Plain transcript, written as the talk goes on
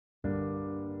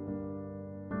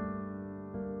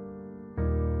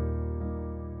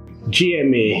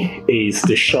GMA is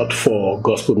the short for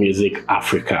Gospel Music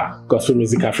Africa. Gospel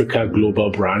Music Africa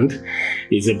Global Brand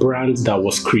is a brand that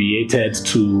was created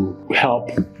to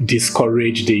help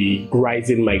discourage the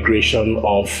rising migration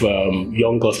of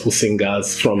young gospel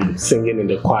singers from singing in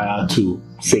the choir to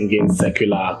singing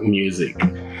secular music.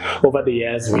 Over the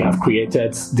years, we have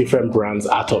created different brands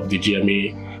out of the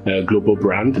GMA Global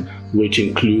Brand, which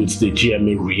includes the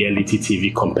GMA Reality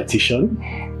TV competition,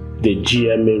 the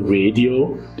GMA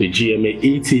Radio, the GMA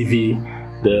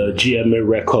ETV, the GMA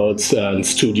Records and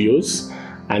Studios,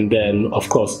 and then, of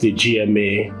course, the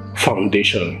GMA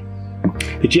Foundation.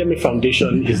 The GMA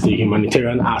Foundation is the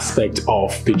humanitarian aspect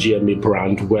of the GMA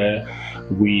brand, where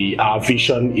our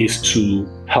vision is to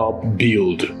help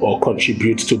build or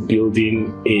contribute to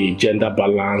building a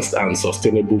gender-balanced and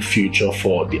sustainable future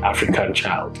for the African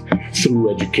child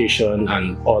through education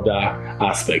and other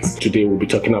aspects. Today we'll be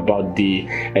talking about the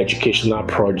educational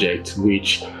project,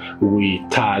 which we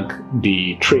tag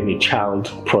the Train a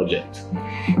Child project.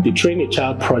 The Train a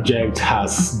Child project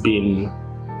has been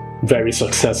very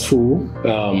successful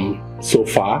so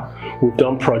far. We've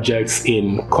done projects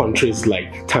in countries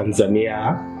like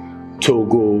Tanzania,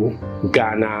 Togo,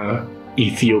 Ghana,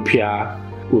 Ethiopia.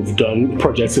 We've done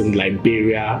projects in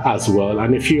Liberia as well,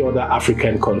 and a few other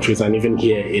African countries, and even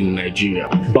here in Nigeria.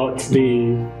 But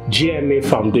the GMA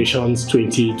Foundation's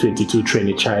 2022 Train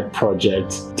a Child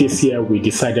project, this year we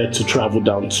decided to travel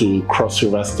down to Cross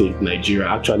River State, Nigeria,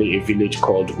 actually a village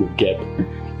called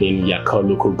Ugeb in Yaka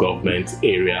local government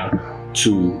area,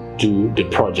 to do the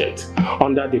project.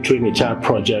 Under the Train a Child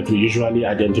project, we usually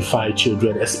identify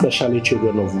children, especially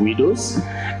children of widows,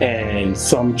 and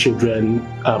some children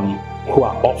who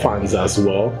are orphans as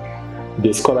well.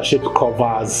 The scholarship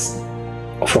covers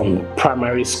from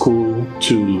primary school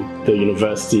to the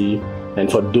university, and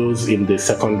for those in the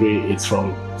secondary, it's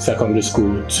from secondary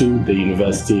school to the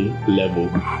university level.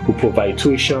 We provide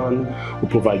tuition, we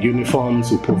provide uniforms,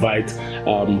 we provide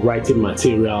writing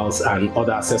materials and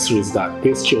other accessories that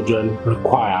these children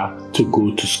require to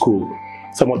go to school.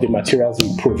 Some of the materials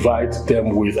we provide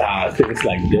them with are things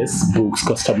like this, books,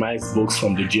 customized books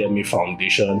from the GMA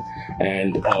Foundation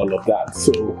and all of that.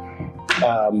 So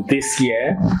this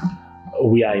year,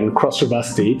 we are in Cross River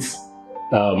State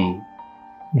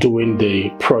doing the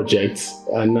project,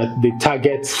 and the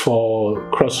target for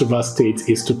Cross River State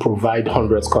is to provide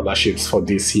 100 scholarships for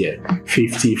this year,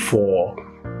 50 for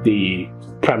the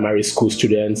primary school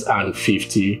students and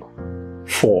 50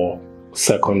 for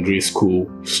secondary school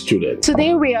students.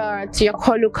 Today we are at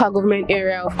Yako local government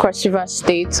area of Cross River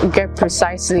State, get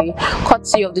precisely,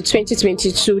 courtesy of the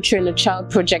 2022 Train a Child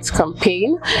project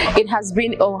campaign. It has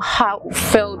been a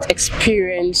heartfelt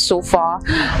experience so far,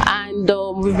 and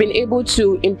we've been able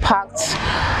to impact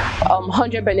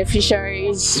 100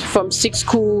 beneficiaries from 6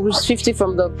 schools, 50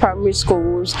 from the primary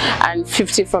schools and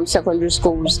 50 from secondary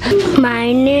schools.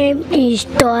 My name is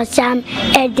Tosam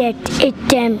Edet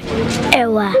Item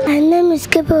Ewa. My name is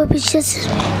Kepo Bishas.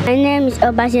 My name is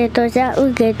Obase Tosa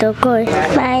Ugetoko.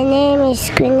 My name is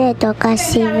Queen Toka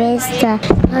Sylvester.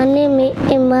 My name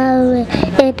is Emmanuel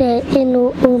Ede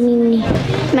Inu Umini.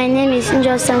 My name is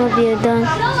Injo Samubiodon.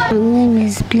 My name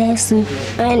is Blessing.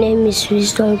 My name is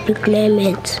Wisdom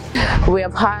Clement. We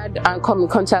have had and come in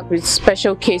contact with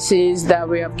special cases that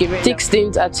we have given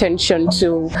distinct attention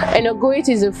to. Enogoit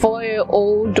is a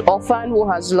 4-year-old orphan who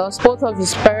has lost both of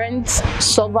his parents,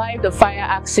 survived a fire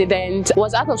accident,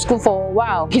 was out of school for a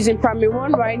while. He's in primary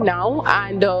 1 right now,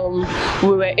 and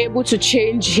we were able to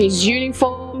change his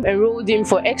uniform, enrolled him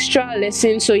for extra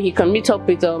lessons so he can meet up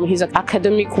with his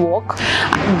academic work,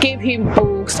 gave him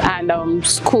books and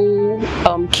school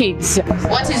kits.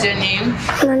 What is your name?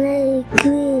 My name is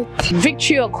Great.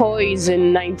 Victory Okoye is a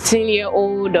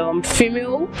 19-year-old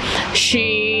female.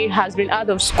 She has been out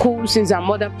of school since her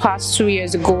mother passed 2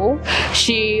 years ago.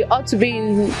 She ought to be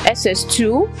in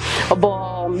SS2,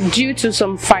 but due to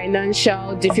some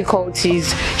financial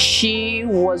difficulties, she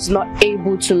was not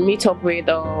able to meet up with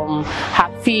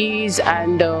her fees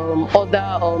and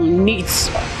other needs,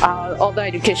 other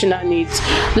educational needs.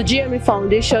 The GMA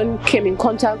Foundation came in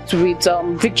contact with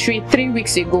Victory 3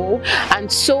 weeks ago,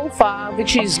 and so far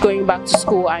Victory is going back to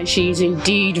school and she is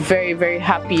indeed very, very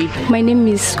happy. My name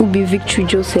is Ubi Victory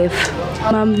Joseph.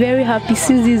 I'm very happy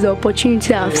since this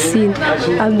opportunity I've seen.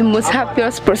 I'm the most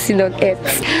happiest person on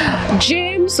earth.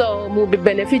 James will be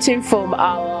benefiting from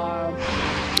our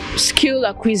skill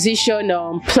acquisition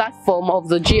platform of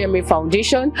the GMA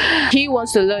Foundation. He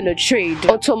wants to learn a trade,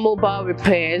 automobile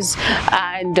repairs,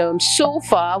 and so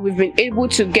far we've been able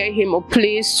to get him a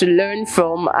place to learn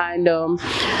from, and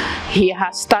he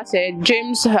has started.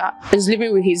 James is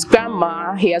living with his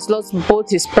grandma. He has lost both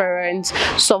his parents,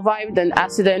 survived an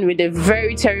accident with a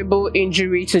very terrible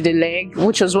injury to the leg,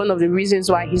 which was one of the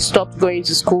reasons why he stopped going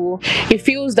to school. He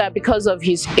feels that because of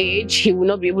his age, he will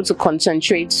not be able to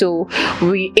concentrate, so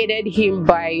we aided him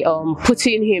by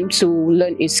putting him to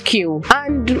learn a skill.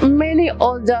 And many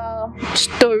other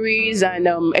stories and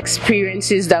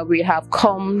experiences that we have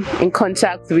come in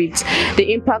contact with.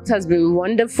 The impact has been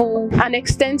wonderful and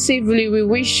extensively. We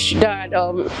wish that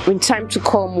in time to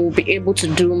come we'll be able to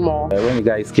do more. When you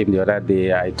guys came the other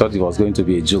day, I thought it was going to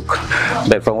be a joke,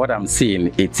 but from what I'm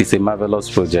seeing, it is a marvelous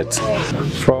project.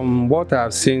 From what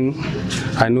I've seen,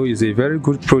 I know it's a very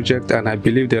good project, and I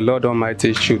believe the Lord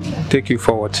Almighty should take you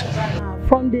forward.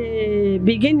 From the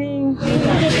beginning,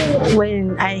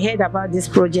 when I heard about this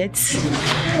project,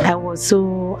 I was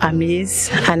so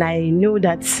amazed, and I know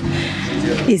that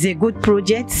it's a good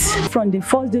project. From the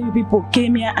first day you people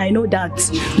came here, I know that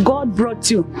God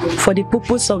brought you for the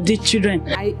purpose of these children.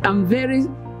 I am very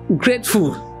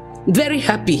grateful, very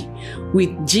happy with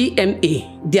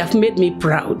GMA. They have made me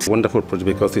proud. Wonderful project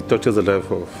because it touches the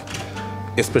life of,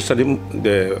 especially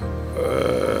the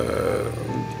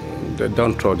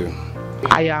downtrodden.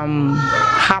 I am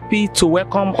happy to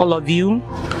welcome all of you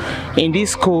in this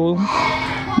school,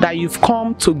 that you've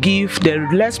come to give the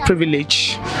less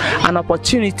privileged an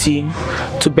opportunity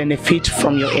to benefit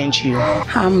from your NGO.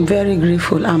 I'm very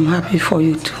grateful. I'm happy for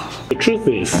you too. The truth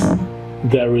is,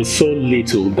 there is so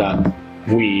little that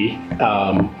we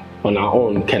on our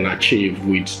own can achieve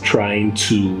with trying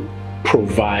to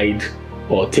provide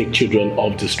or take children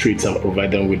off the streets and provide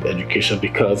them with education,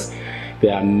 because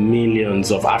there are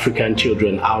millions of African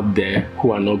children out there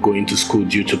who are not going to school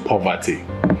due to poverty.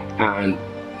 And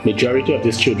majority of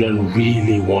these children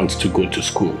really want to go to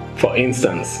school. For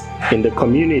instance, in the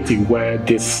community where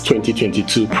this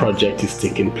 2022 project is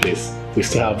taking place, we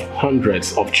still have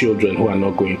hundreds of children who are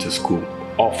not going to school.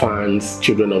 Orphans,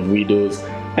 children of widows,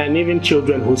 and even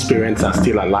children whose parents are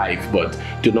still alive but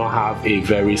do not have a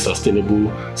very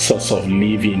sustainable source of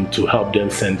living to help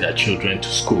them send their children to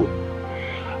school.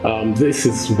 This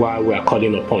is why we are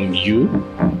calling upon you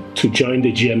to join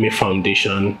the GMA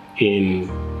Foundation in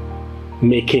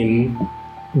making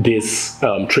this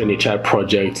Train a Child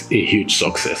project a huge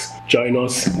success. Join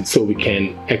us so we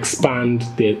can expand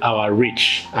our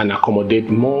reach and accommodate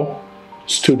more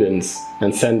students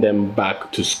and send them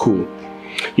back to school.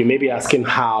 You may be asking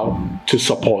how to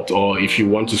support, or if you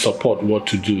want to support, what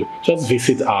to do. Just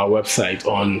visit our website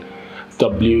on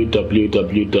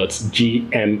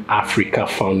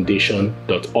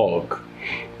www.gmafricafoundation.org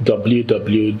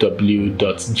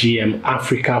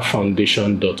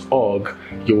www.gmafricafoundation.org.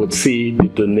 You would see the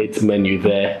donate menu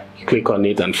there. Click on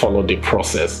it and follow the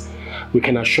process. We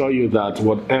can assure you that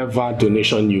whatever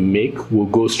donation you make will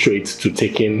go straight to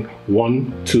taking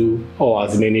 1, 2, or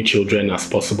as many children as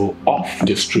possible off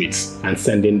the streets and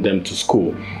sending them to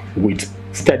school, with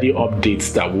steady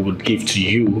updates that we would give to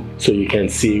you so you can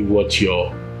see what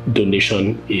your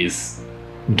donation is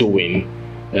doing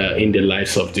in the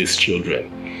lives of these children.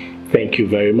 Thank you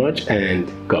very much, and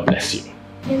God bless you.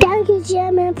 Thank you,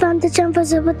 GMA Foundation, for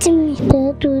supporting me.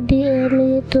 Thank you,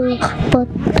 GMA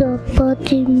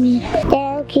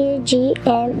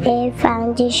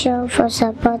Foundation, for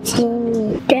supporting me.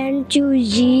 Thank you,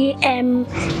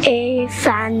 GMA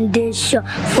Foundation,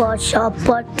 for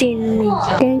supporting me.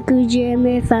 Thank you,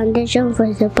 GMA Foundation,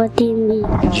 for supporting me.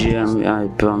 GMA, I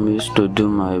promise to do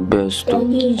my best.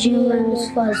 Thank you,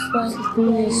 GMA, for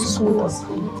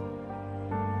supporting me.